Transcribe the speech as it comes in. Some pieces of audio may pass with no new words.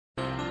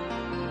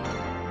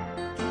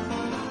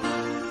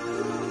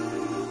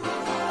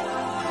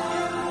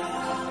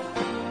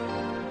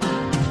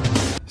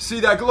See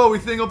that glowy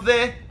thing up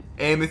there?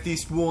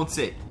 Amethyst wants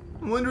it.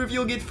 I wonder if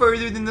you'll get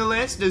further than the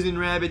last dozen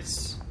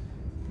rabbits.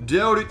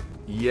 Doubt it.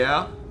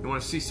 Yeah? You wanna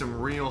see some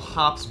real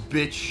hops,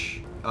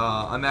 bitch?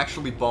 I'm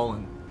actually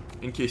ballin',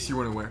 in case you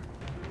weren't aware.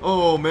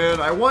 Oh man,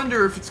 I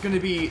wonder if it's gonna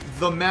be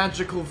the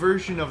magical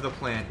version of the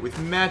plant with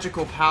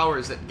magical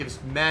powers that gives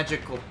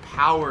magical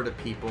power to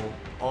people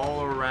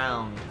all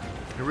around.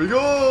 Here we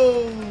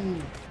go!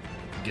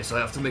 Guess I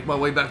have to make my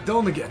way back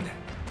down again.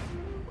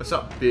 What's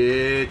up,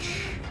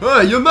 bitch?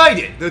 Ah, you made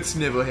it! That's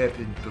never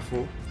happened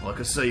before. I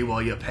can see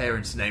why your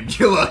parents named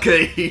you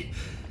Lucky.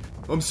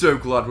 I'm so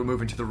glad we're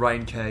moving to the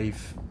rain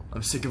cave.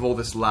 I'm sick of all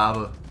this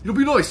lava. It'll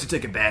be nice to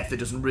take a bath that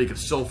doesn't reek of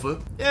sulfur.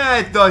 Yeah,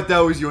 I thought that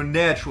was your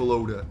natural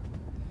odor.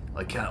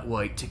 I can't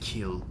wait to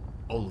kill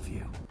all of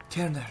you.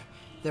 Turner,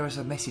 there was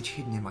a message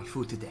hidden in my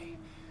food today.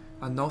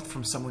 A note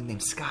from someone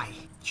named Sky.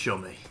 Show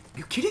me. Are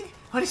you kidding?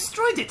 I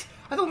destroyed it!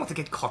 I don't want to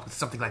get caught with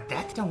something like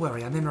that. Don't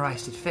worry, I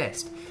memorized it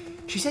first.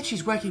 She said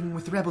she's working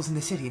with the rebels in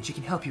the city and she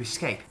can help you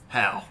escape.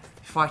 How?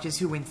 Fighters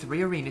who win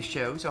 3 arena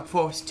shows are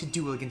forced to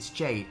duel against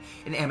Jade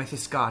in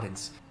Amethyst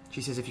Gardens.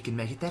 She says if you can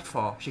make it that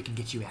far, she can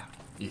get you out.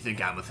 You think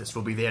Amethyst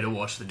will be there to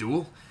watch the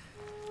duel?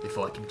 If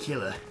I can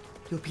kill her.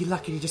 You'll be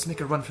lucky to just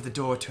make a run for the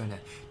door, Turner.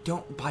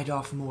 Don't bite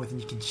off more than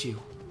you can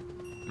chew.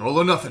 All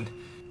or nothing.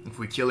 If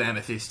we kill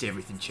Amethyst,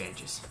 everything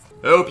changes.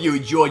 Hope you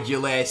enjoyed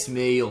your last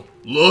meal.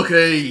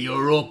 Lucky,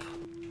 you're up.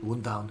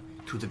 1 down,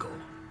 2 to go.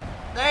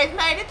 They've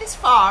made it this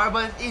far,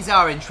 but is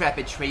our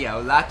intrepid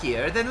trio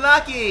luckier than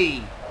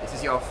lucky? This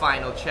is your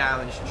final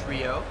challenge,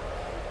 trio.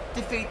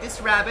 Defeat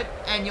this rabbit,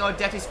 and your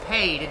debt is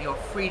paid and your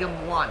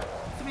freedom won.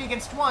 3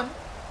 against 1.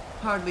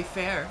 Hardly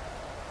fair.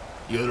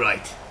 You're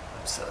right.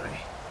 I'm sorry.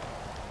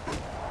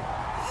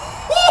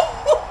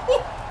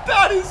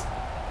 That is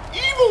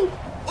evil!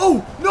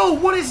 Oh, no,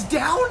 1 is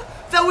down?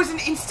 That was an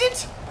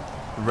instant?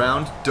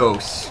 Round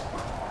dose.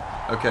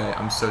 Okay,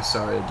 I'm so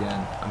sorry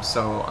again.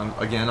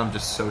 I'm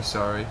just so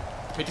sorry.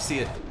 Hate to see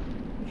it.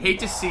 Hate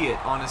to see it,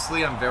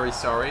 honestly. I'm very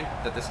sorry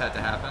that this had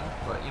to happen,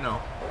 but you know.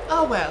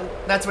 Oh well,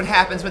 that's what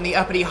happens when the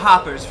uppity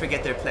hoppers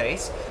forget their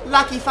place.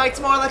 Lucky fights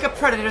more like a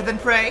predator than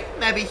prey.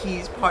 Maybe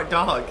he's part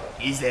dog.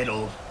 Is that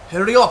all?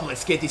 Hurry up,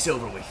 let's get this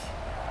over with.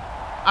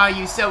 Are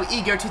you so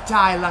eager to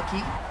die,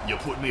 Lucky? You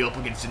put me up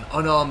against an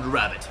unarmed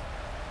rabbit.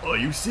 Are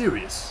you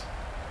serious?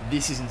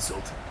 This is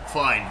insulting.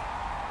 Fine.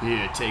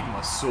 Here, take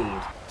my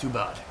sword. Too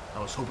bad.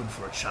 I was hoping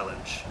for a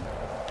challenge.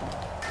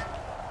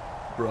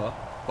 Bruh.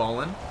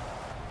 Ballin'.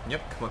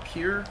 Yep, come up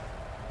here.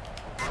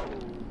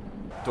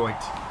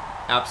 Doinked.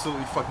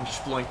 Absolutely fucking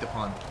sploinked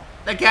upon.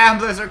 The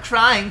gamblers are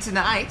crying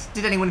tonight.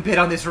 Did anyone bid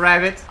on this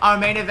rabbit? Our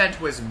main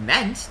event was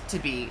meant to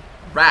be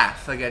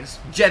Wrath against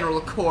General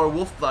Core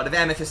Wolfblood of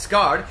Amethyst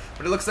Guard,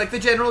 but it looks like the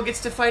General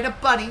gets to fight a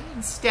bunny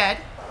instead.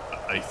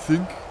 I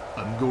think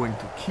I'm going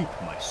to keep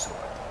my sword.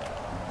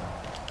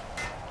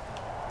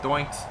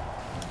 Doinked.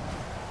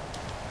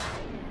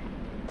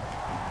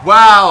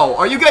 Wow,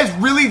 are you guys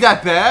really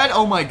that bad?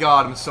 Oh my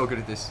god, I'm so good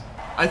at this.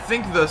 I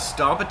think the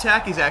stomp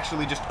attack is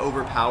actually just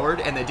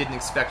overpowered and they didn't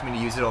expect me to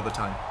use it all the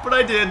time. But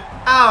I did.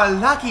 Our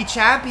lucky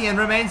champion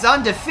remains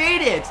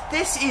undefeated.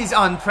 This is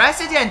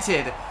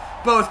unprecedented.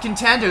 Both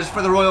contenders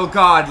for the Royal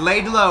Guard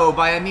laid low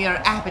by a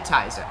mere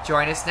appetizer.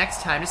 Join us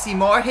next time to see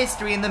more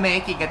history in the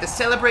making at the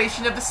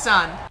Celebration of the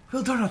Sun.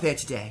 Well done out there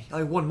today.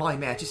 I won my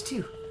matches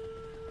too.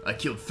 I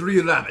killed 3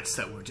 rabbits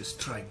that were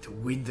just trying to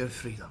win their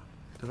freedom.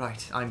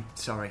 Right, I'm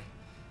sorry.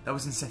 That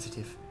was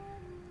insensitive.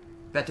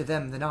 Better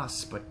them than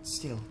us, but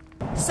still.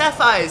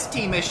 Sapphire's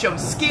team has shown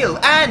skill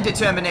and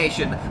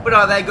determination, but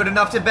are they good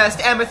enough to best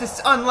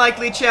Amethyst's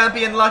unlikely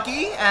champion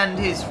Lucky and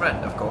his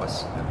friend, of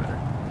course?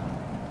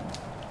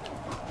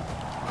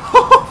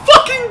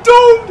 Fucking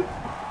domed!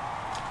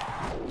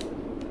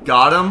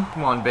 Got him.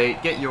 Come on,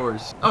 Bait, get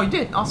yours. Oh, you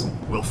did. Awesome.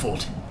 Well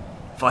fought.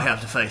 If I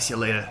have to face you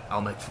later,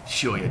 I'll make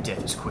sure your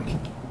death is quick.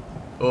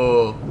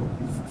 Oh,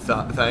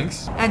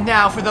 thanks. And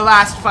now for the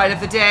last fight of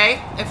the day.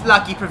 If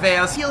Lucky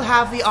prevails, he'll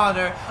have the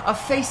honor of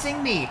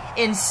facing me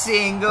in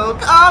single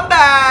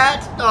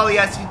combat. All he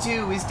has to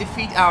do is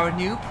defeat our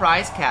new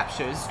prize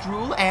captures,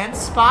 Drool and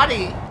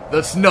Spotty.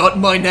 That's not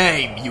my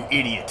name, you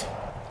idiot.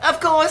 Of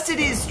course it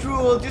is,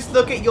 Drool. Just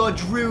look at your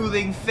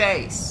drooling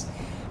face.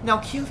 Now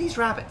kill these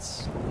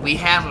rabbits. We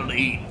haven't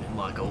eaten in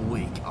like a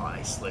week,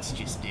 Ice. Let's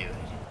just do it.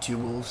 2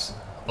 wolves?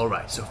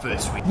 Alright, so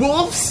first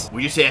wolves?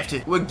 We just have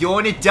to... We're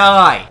going to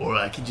die! Or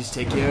I can just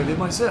take care of it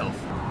myself.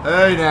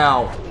 Hey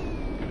now!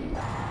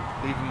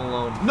 Leave him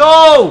alone.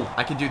 No!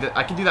 I can do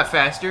that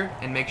faster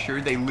and make sure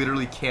they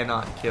literally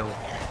cannot kill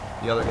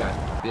the other guy.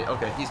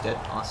 Okay, he's dead.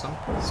 Awesome.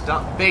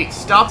 Stop. Bait,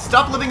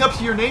 stop living up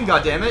to your name,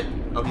 goddammit!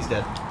 Oh, he's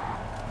dead.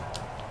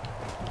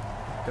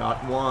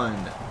 Got 1.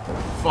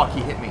 Fuck,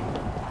 he hit me.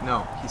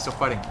 No, he's still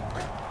fighting.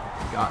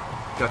 Got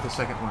the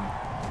second one.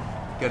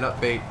 Get up,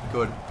 Bait.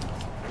 Good.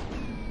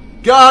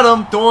 Got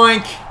him!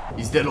 Doink!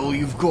 Is that all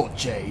you've got,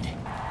 Jade?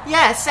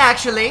 Yes,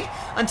 actually.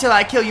 Until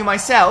I kill you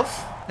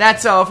myself.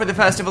 That's all for the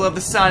Festival of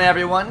the Sun,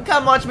 everyone.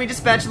 Come watch me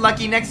dispatch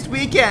Lucky next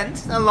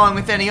weekend, along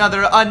with any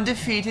other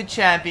undefeated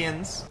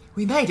champions.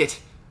 We made it!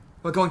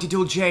 We're going to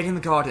duel Jade in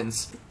the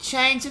gardens.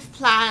 Change of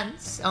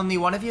plans. Only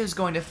one of you is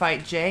going to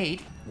fight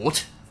Jade.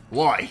 What?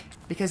 Why?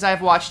 Because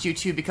I've watched you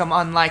two become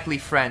unlikely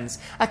friends.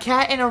 A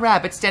cat and a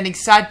rabbit standing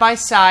side by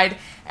side,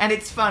 and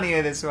it's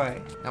funnier this way.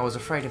 I was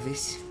afraid of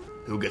this.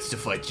 Who gets to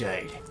fight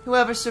Jade?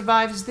 Whoever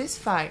survives this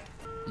fight.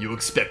 You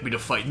expect me to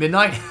fight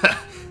Midnight?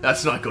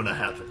 That's not gonna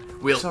happen.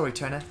 We'll... Sorry,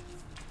 Turner.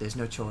 There's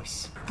no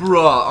choice.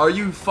 Bruh, are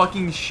you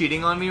fucking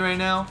shitting on me right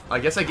now? I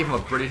guess I give him a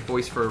British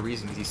voice for a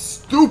reason, because he's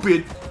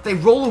stupid! They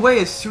roll away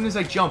as soon as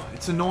I jump.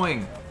 It's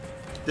annoying.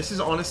 This is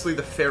honestly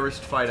the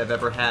fairest fight I've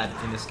ever had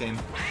in this game.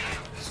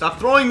 Stop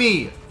throwing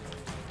me!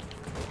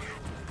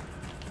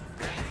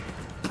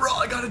 Bro,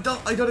 I got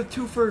a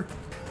twofer.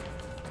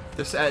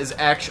 This is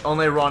actually,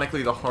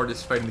 unironically, the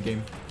hardest fight in the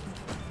game.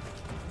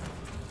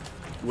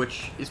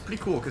 Which is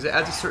pretty cool, because it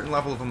adds a certain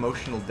level of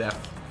emotional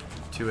depth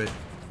to it.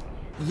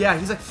 Yeah,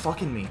 he's like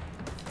fucking me.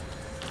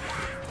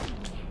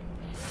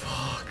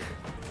 Fuck.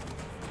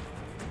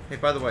 Hey,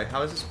 by the way,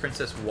 how has this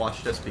princess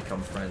watched us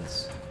become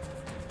friends?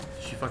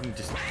 Did she fucking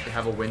just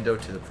have a window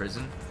to the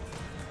prison?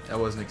 That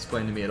wasn't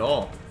explained to me at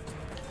all.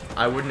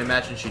 I wouldn't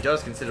imagine she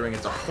does, considering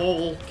it's a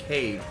whole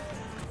cave.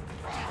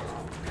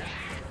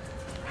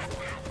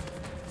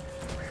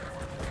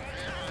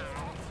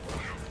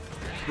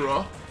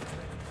 Bruh.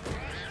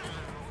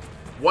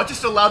 What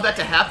just allowed that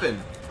to happen?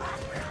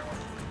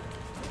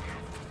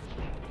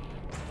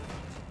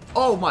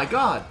 Oh my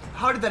god,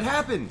 how did that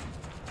happen?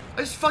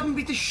 I just fucking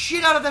beat the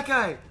shit out of that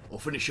guy! I'll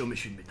finish your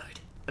mission, Midnight.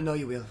 I know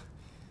you will.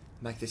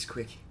 Make this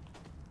quick.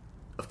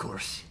 Of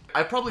course.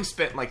 I probably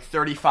spent like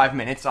 35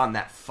 minutes on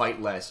that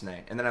fight last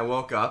night, and then I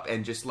woke up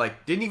and just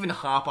like, didn't even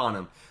hop on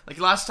him. Like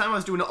last time I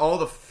was doing all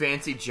the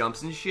fancy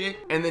jumps and shit,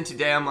 and then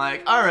today I'm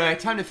like, alright,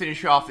 time to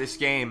finish off this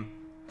game.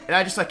 And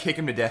I just like kick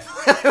him to death.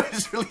 It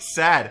was really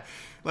sad.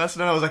 Last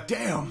night I was like,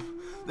 damn,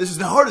 this is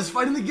the hardest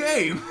fight in the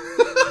game.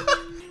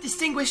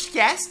 Distinguished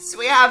guests,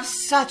 we have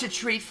such a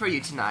treat for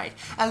you tonight.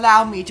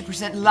 Allow me to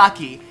present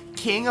Lucky,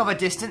 king of a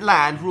distant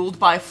land ruled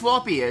by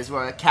flop ears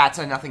where cats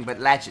are nothing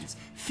but legends,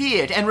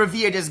 feared and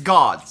revered as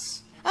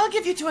gods. I'll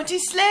give you 20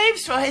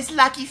 slaves for his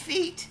lucky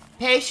feat.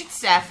 Patient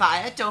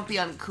Sapphire, don't be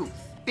uncouth.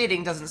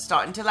 Bidding doesn't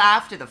start until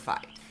after the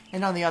fight.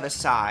 And on the other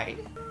side,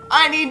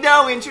 I need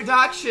no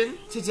introduction.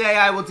 Today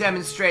I will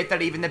demonstrate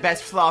that even the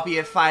best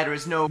flop-ear fighter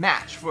is no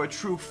match for a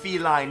true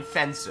feline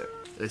fencer.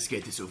 Let's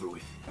get this over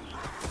with.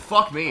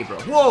 Fuck me, bro.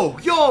 Whoa,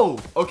 yo!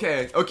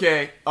 Okay,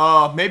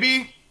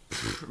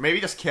 maybe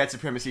this cat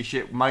supremacy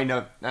shit might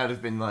not have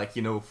been, like,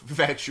 you know,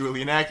 factually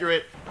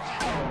inaccurate.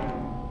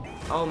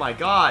 Oh my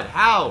god,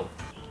 how?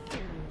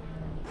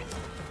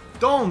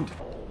 Don't!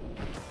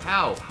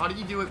 How? How do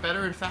you do it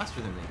better and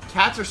faster than me?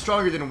 Cats are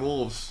stronger than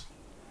wolves.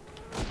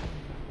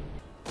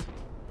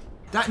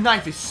 That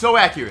knife is so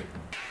accurate.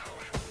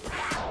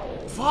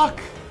 Fuck!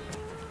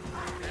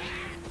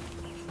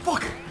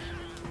 Fuck!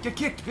 Get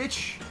kicked,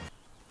 bitch!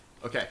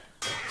 Okay.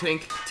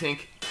 Tink,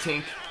 tink,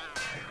 tink.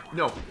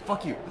 No,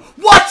 fuck you.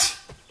 What?!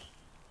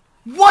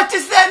 What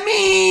does that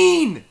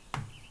mean?!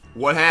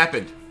 What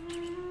happened?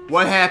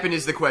 What happened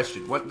is the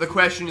question. The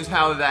question is,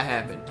 how did that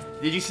happen?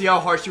 Did you see how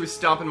hard she was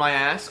stomping my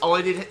ass? All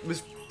I did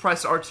was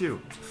press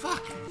R2.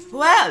 Fuck.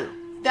 Well,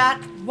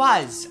 that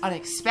was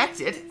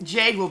unexpected.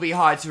 Jade will be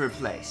hard to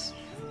replace.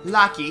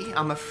 Lucky,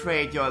 I'm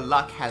afraid your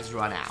luck has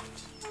run out.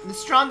 The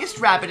strongest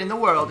rabbit in the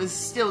world is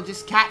still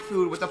just cat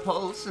food with a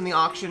pulse, and the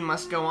auction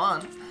must go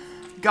on.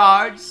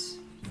 Guards,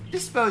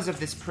 dispose of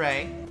this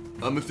prey.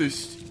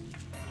 Amethyst,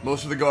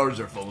 most of the guards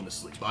are falling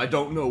asleep. I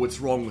don't know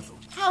what's wrong with them.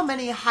 How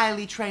many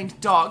highly trained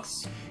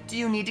dogs do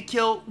you need to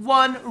kill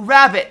one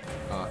rabbit?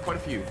 Quite a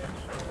few.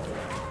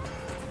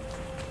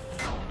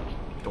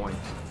 Doink.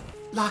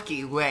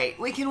 Lucky, wait,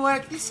 we can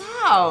work this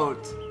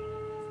out.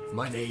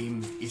 My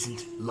name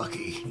isn't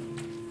Lucky.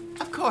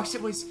 Of course,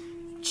 it was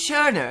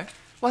Churner.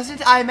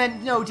 Wasn't I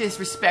meant no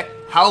disrespect?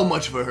 How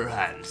much for her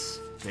hands?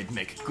 They'd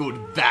make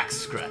good back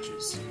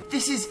scratches.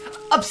 This is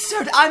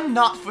absurd. I'm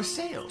not for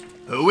sale.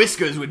 Her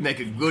whiskers would make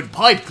a good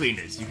pipe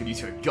cleaners. You could use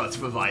her guts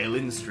for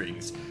violin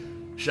strings.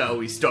 Shall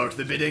we start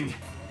the bidding?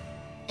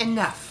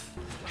 Enough.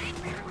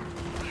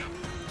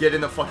 Get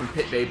in the fucking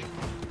pit, babe.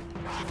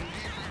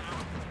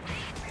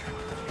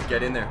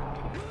 Get in there.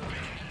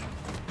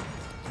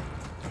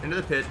 Into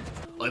the pit.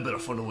 I better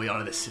find a way out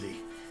of this city.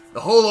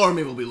 The whole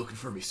army will be looking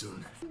for me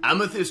soon.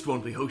 Amethyst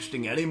won't be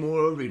hosting any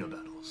more arena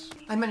battles.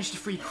 I managed to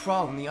free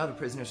Crawl and the other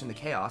prisoners in the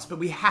chaos, but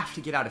we have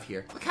to get out of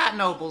here. The cat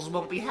nobles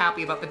won't be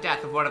happy about the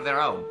death of one of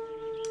their own.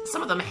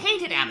 Some of them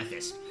hated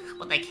Amethyst,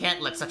 but they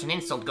can't let such an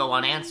insult go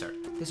unanswered.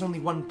 There's only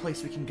one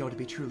place we can go to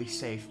be truly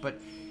safe, but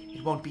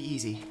it won't be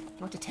easy. You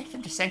want to take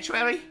them to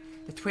Sanctuary?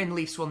 The Twin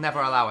Leafs will never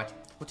allow it.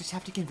 We'll just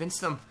have to convince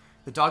them.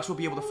 The dogs will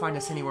be able to find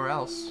us anywhere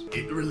else.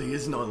 It really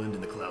is an island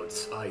in the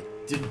clouds. I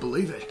didn't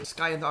believe it.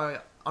 Sky and I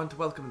aren't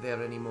welcome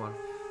there anymore.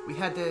 We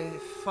had a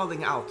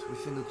falling out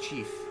with the new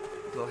chief.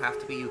 It'll have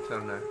to be you,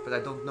 Turner, but I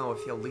don't know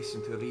if he'll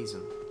listen to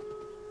reason.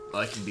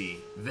 I can be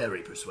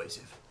very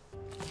persuasive.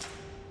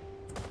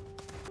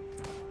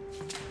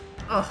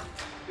 Ugh,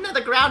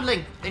 another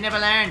groundling. They never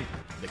learn.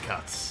 The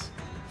cats.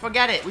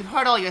 Forget it. We've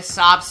heard all your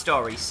sob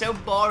stories. So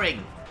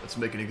boring. Let's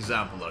make an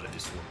example out of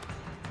this one.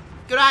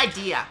 Good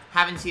idea.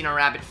 Haven't seen a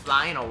rabbit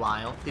fly in a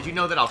while. Did you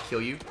know that I'll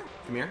kill you?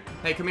 Come here.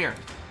 Hey, come here.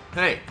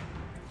 Hey.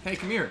 Hey,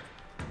 come here.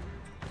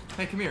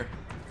 Hey, come here.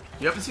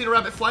 You haven't seen a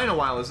rabbit fly in a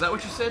while, is that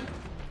what you said?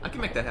 I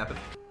can make that happen.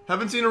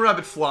 Haven't seen a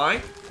rabbit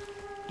fly?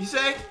 You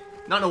say?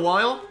 Not in a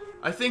while?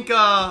 I think,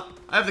 I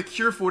have the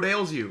cure for what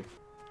ails you.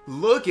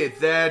 Look at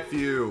that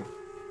view.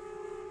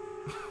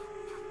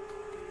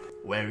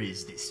 Where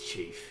is this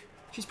chief?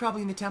 She's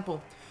probably in the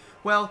temple.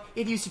 Well,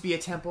 it used to be a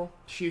temple.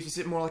 She uses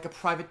it more like a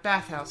private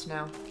bathhouse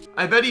now.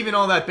 I bet even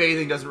all that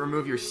bathing doesn't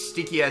remove your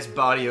stinky-ass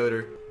body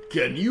odor.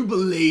 Can you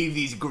believe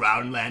these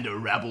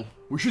Groundlander rabble?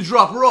 We should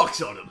drop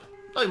rocks on them.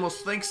 I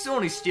must think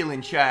Sony's still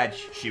in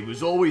charge. She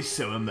was always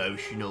so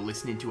emotional,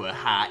 listening to her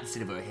heart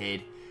instead of her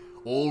head.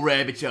 All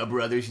rabbits are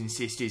brothers and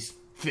sisters.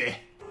 Feh.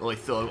 I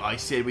thought I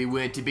said we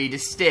weren't to be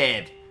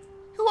disturbed.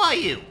 Who are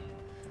you?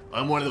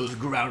 I'm one of those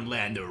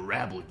Groundlander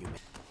rabble humans.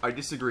 I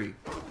disagree.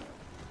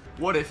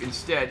 What if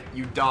instead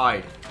you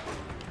died?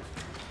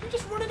 You're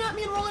just running at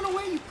me and rolling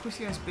away, you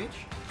pussy-ass bitch.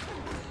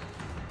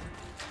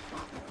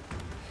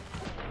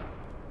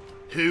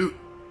 Who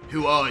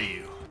are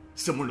you?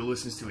 Someone who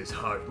listens to his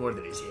heart more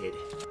than his head.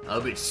 I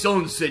bet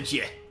Son sent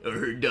you, or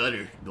her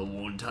daughter, the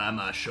one time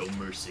I show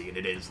mercy and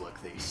it ends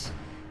like this.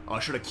 I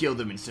should have killed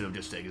them instead of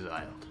just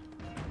exiled.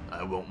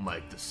 I won't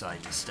make the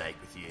same mistake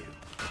with you.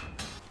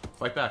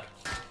 Fight back.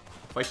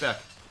 Fight back.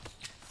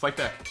 Fight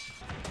back.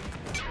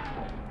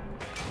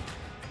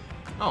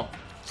 Oh,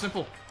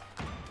 simple.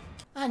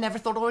 I never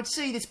thought I would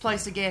see this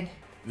place again.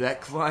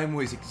 That climb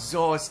was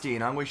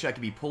exhausting. I wish I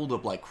could be pulled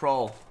up like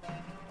Crawl.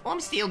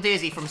 I'm still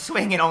dizzy from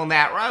swinging on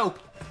that rope.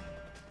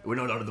 We're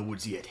not out of the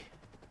woods yet.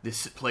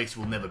 This place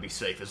will never be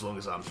safe as long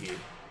as I'm here.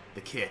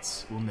 The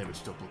cats will never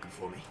stop looking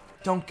for me.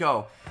 Don't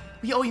go.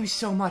 We owe you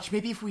so much.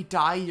 Maybe if we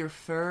dye your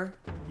fur.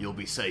 You'll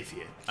be safe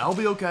here. I'll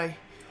be okay.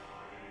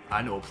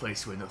 I know a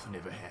place where nothing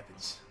ever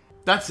happens.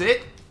 That's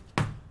it?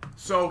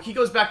 So he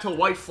goes back to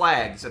White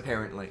Flags,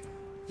 apparently.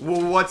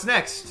 Well, what's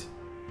next?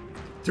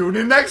 Tune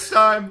in next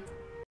time!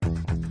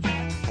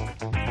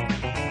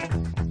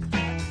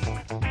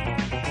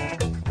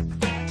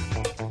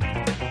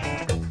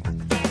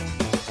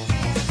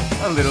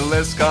 A little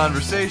less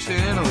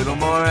conversation, a little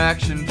more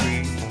action,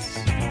 please.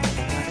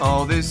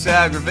 All this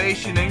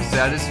aggravation ain't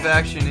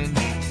satisfaction in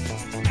me.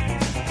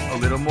 A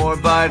little more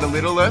bite, a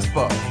little less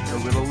bark. A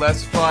little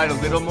less fight, a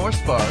little more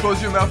spark.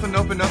 Close your mouth and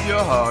open up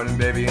your heart, and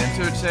baby,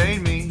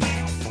 entertain me.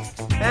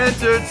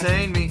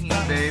 Entertain me,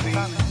 baby.